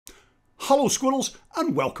Hello squirrels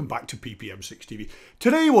and welcome back to PPM6 TV.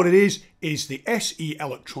 Today what it is the SE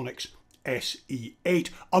Electronics sE8,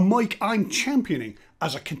 a mic I'm championing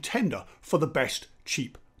as a contender for the best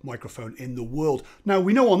cheap microphone in the world. Now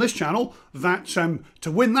we know on this channel that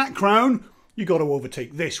to win that crown you got to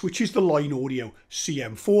overtake this, which is the Line Audio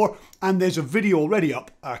CM4, and there's a video already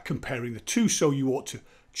up comparing the two, so you ought to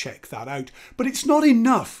check that out. But it's not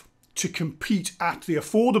enough to compete at the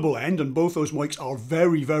affordable end, and both those mics are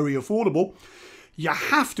very, very affordable. You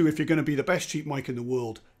have to, if you're going to be the best cheap mic in the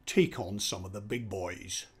world, take on some of the big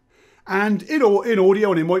boys. And in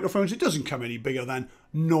audio and in microphones, it doesn't come any bigger than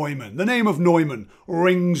Neumann. The name of Neumann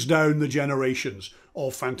rings down the generations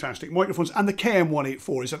of fantastic microphones, and the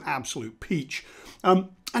KM184 is an absolute peach. And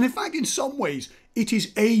in fact, in some ways, it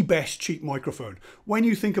is a best cheap microphone. When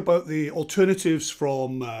you think about the alternatives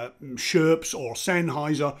from Sherps or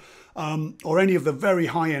Sennheiser or any of the very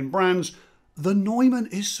high-end brands, the Neumann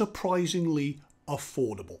is surprisingly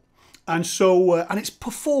affordable. And so, and its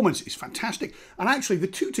performance is fantastic. And actually, the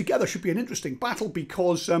two together should be an interesting battle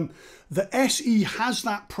because the SE has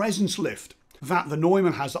that presence lift that the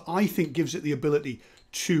Neumann has that I think gives it the ability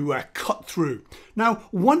to cut through. Now,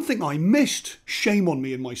 one thing I missed, shame on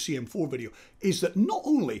me in my CM4 video, is that not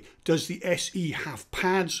only does the SE have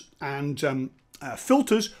pads and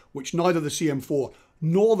filters, which neither the CM4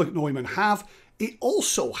 nor the Neumann have, it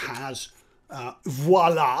also has,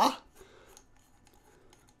 voila,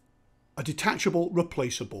 a detachable,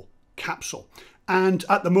 replaceable capsule. And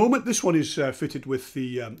at the moment, this one is fitted with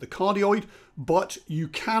the cardioid, but you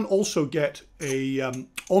can also get a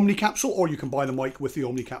Omni capsule, or you can buy the mic with the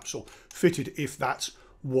Omni capsule fitted if that's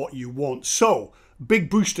what you want. So, big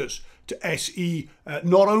boosters to SE,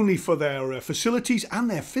 not only for their facilities and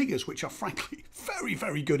their figures, which are frankly very,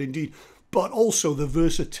 very good indeed, but also the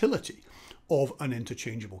versatility of an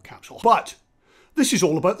interchangeable capsule. But this is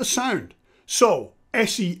all about the sound. So,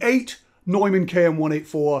 sE8, Neumann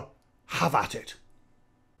KM184, have at it.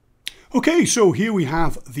 Okay, so here we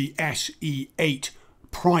have the sE8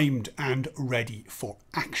 primed and ready for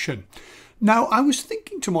action. Now, I was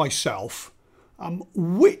thinking to myself,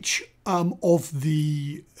 which of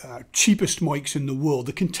the cheapest mics in the world,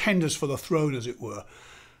 the contenders for the throne as it were,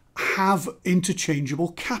 have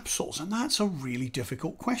interchangeable capsules? And that's a really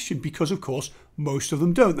difficult question because, of course, most of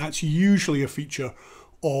them don't. That's usually a feature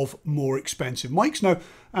of more expensive mics. Now,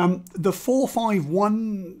 the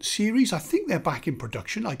 451 series, I think they're back in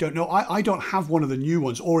production. I don't know. I don't have one of the new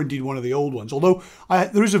ones or indeed one of the old ones, although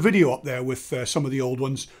there is a video up there with some of the old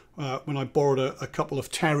ones when I borrowed a couple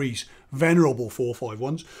of Terry's venerable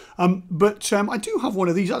 451s. But I do have one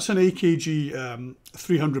of these. That's an AKG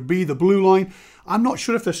 300B, the blue line. I'm not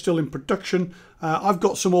sure if they're still in production. I've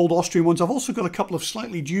got some old Austrian ones. I've also got a couple of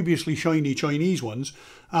slightly dubiously shiny Chinese ones.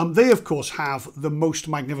 They, of course, have the most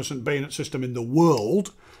magnificent bayonet system in the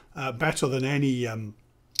world, better than any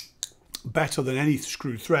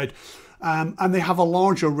screw thread. And they have a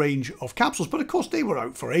larger range of capsules. But, of course, they were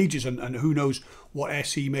out for ages, and who knows what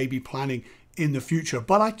SE may be planning in the future.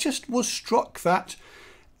 But I just was struck that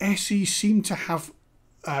SE seemed to have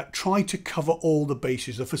try to cover all the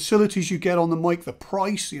bases. The facilities you get on the mic, the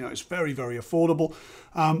price, it's very, very affordable.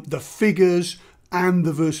 The figures and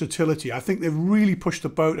the versatility. I think they've really pushed the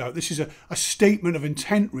boat out. This is a statement of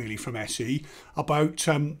intent really from SE about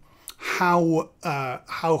how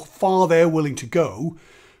far they're willing to go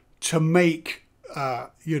to make,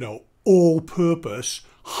 all-purpose,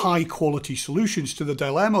 high-quality solutions to the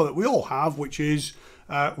dilemma that we all have, which is,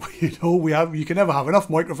 you can never have enough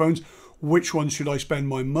microphones. Which one should I spend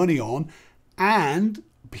my money on? And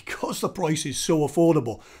because the price is so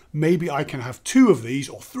affordable, maybe I can have 2 of these,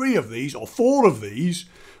 or 3 of these, or 4 of these,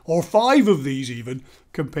 or 5 of these even,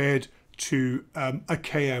 compared to a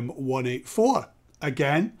KM184.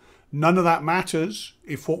 Again, none of that matters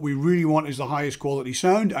if what we really want is the highest quality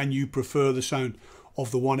sound and you prefer the sound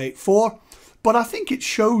of the 184. But I think it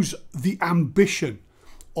shows the ambition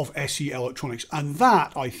of SE Electronics, and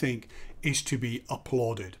that, I think, is to be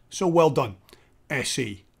applauded. So well done,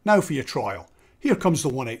 SE. Now for your trial. Here comes the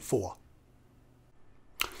 184.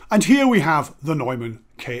 And here we have the Neumann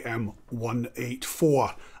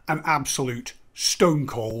KM184, an absolute stone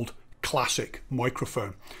cold classic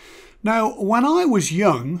microphone. Now, when I was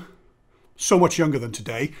young, so much younger than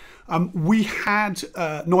today, we had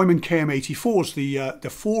Neumann KM184s, the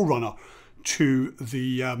forerunner to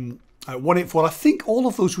the 184. I think all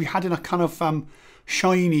of those we had in a kind of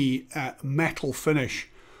shiny metal finish,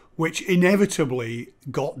 which inevitably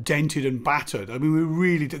got dented and battered. I mean, we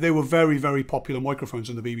really did. They were very, very popular microphones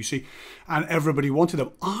in the BBC, and everybody wanted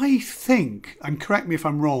them. I think, and correct me if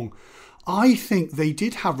I'm wrong, I think they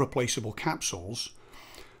did have replaceable capsules,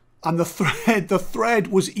 and the thread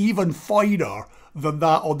was even finer than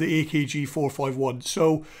that on the AKG 451.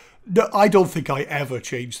 So no, I don't think I ever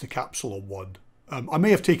changed the capsule on one. I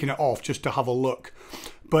may have taken it off just to have a look,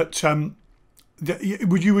 but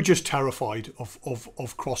you were just terrified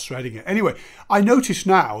of cross-threading it. Anyway, I notice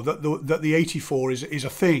now that the 84 is a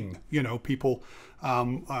thing. You know, people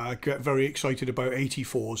get very excited about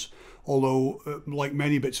 84s, although like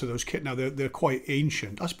many bits of those kit now, they're quite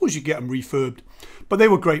ancient. I suppose you get them refurbed, but they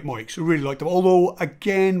were great mics. I really liked them, although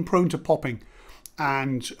again prone to popping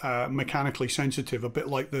and mechanically sensitive, a bit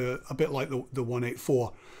like the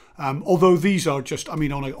 184. Although these are just, I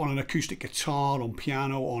mean, on an acoustic guitar, on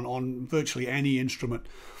piano, on virtually any instrument,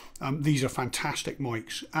 these are fantastic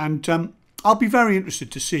mics. And I'll be very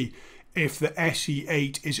interested to see if the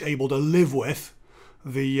sE8 is able to live with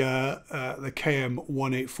the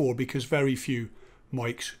KM184, because very few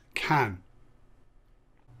mics can.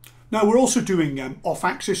 Now we're also doing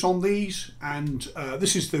off-axis on these, and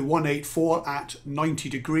this is the 184 at 90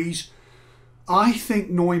 degrees. I think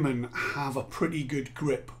Neumann have a pretty good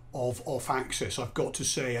grip of off-axis, I've got to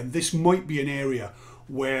say, and this might be an area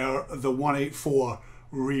where the 184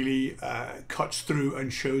 really cuts through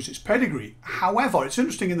and shows its pedigree. However, it's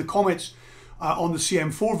interesting, in the comments on the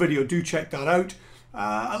CM4 video, do check that out,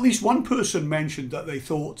 at least one person mentioned that they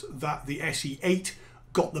thought that the sE8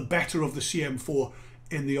 got the better of the CM4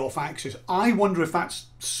 in the off-axis. I wonder if that's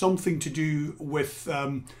something to do with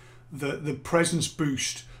the presence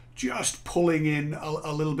boost just pulling in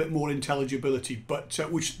a little bit more intelligibility, but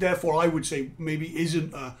which therefore I would say maybe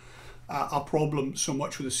isn't a problem so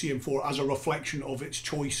much with the CM4 as a reflection of its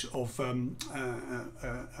choice of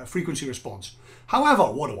frequency response. However,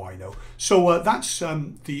 what do I know? So that's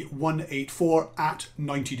the 184 at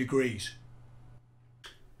 90 degrees.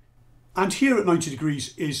 And here at 90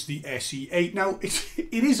 degrees is the sE8. Now, it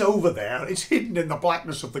is over there. It's hidden in the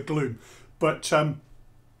blackness of the gloom, but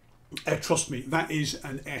trust me, that is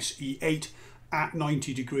an sE8 at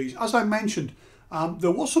 90 degrees. As I mentioned,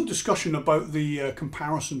 there was some discussion about the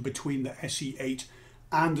comparison between the sE8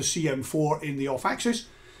 and the CM4 in the off-axis,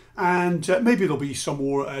 and maybe there'll be some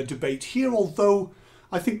more debate here, although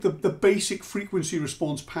I think the basic frequency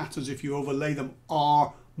response patterns, if you overlay them,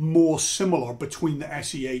 are more similar between the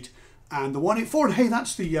sE8 and the 184. And hey,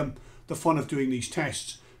 that's the fun of doing these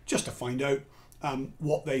tests, just to find out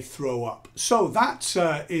what they throw up. So that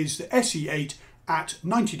is the sE8 at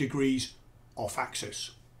 90 degrees off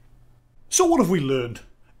axis. So what have we learned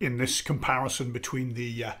in this comparison between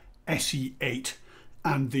the sE8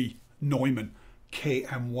 and the Neumann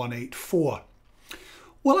KM184?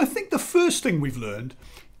 Well, I think the first thing we've learned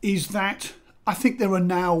is that I think there are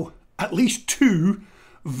now at least two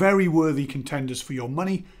very worthy contenders for your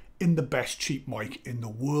money in the best cheap mic in the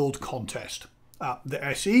world contest. The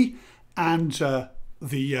SE and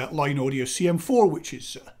the Line Audio CM4, which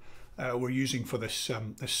is we're using for this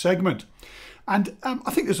this segment. And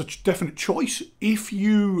I think there's a definite choice. If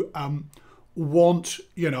you want,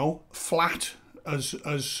 you know, flat as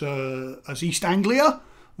East Anglia,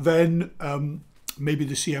 then maybe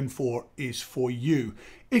the CM4 is for you.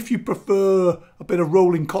 If you prefer a bit of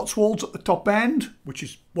rolling Cotswolds at the top end, which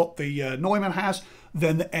is what the Neumann has,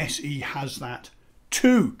 then the SE has that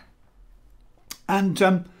too. And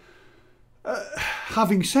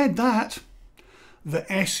having said that, the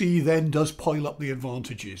SE then does pile up the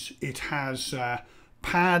advantages. It has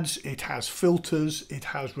pads, it has filters, it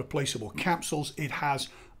has replaceable capsules, it has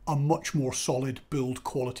a much more solid build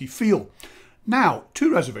quality feel. Now,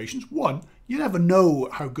 two reservations. One, you never know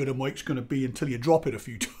how good a mic's going to be until you drop it a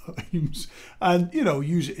few times and, you know,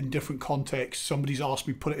 use it in different contexts. Somebody's asked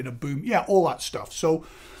me, put it in a boom. Yeah, all that stuff. So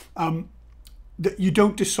you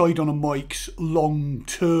don't decide on a mic's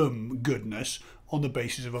long-term goodness on the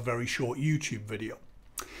basis of a very short YouTube video.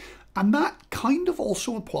 And that kind of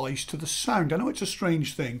also applies to the sound. I know it's a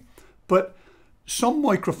strange thing, but some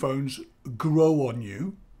microphones grow on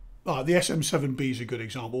you. The SM7B is a good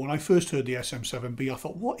example. When I first heard the SM7B, I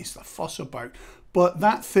thought, what is the fuss about? But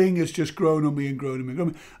that thing has just grown on me and grown on me and grown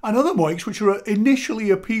on me. And other mics, which are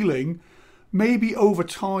initially appealing, maybe over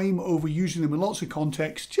time, over using them in lots of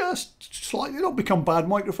contexts, just slightly, they don't become bad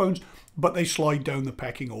microphones, but they slide down the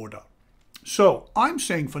pecking order. So I'm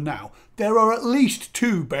saying for now, there are at least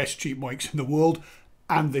two best cheap mics in the world,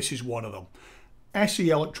 and this is one of them. SE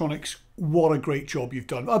Electronics, what a great job you've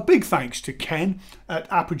done. A big thanks to Ken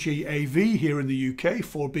at Apogee AV here in the UK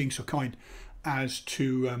for being so kind as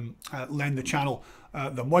to lend the channel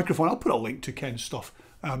the microphone. I'll put a link to Ken's stuff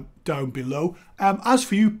down below. As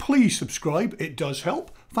for you, please subscribe. It does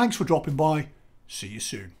help. Thanks for dropping by. See you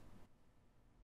soon.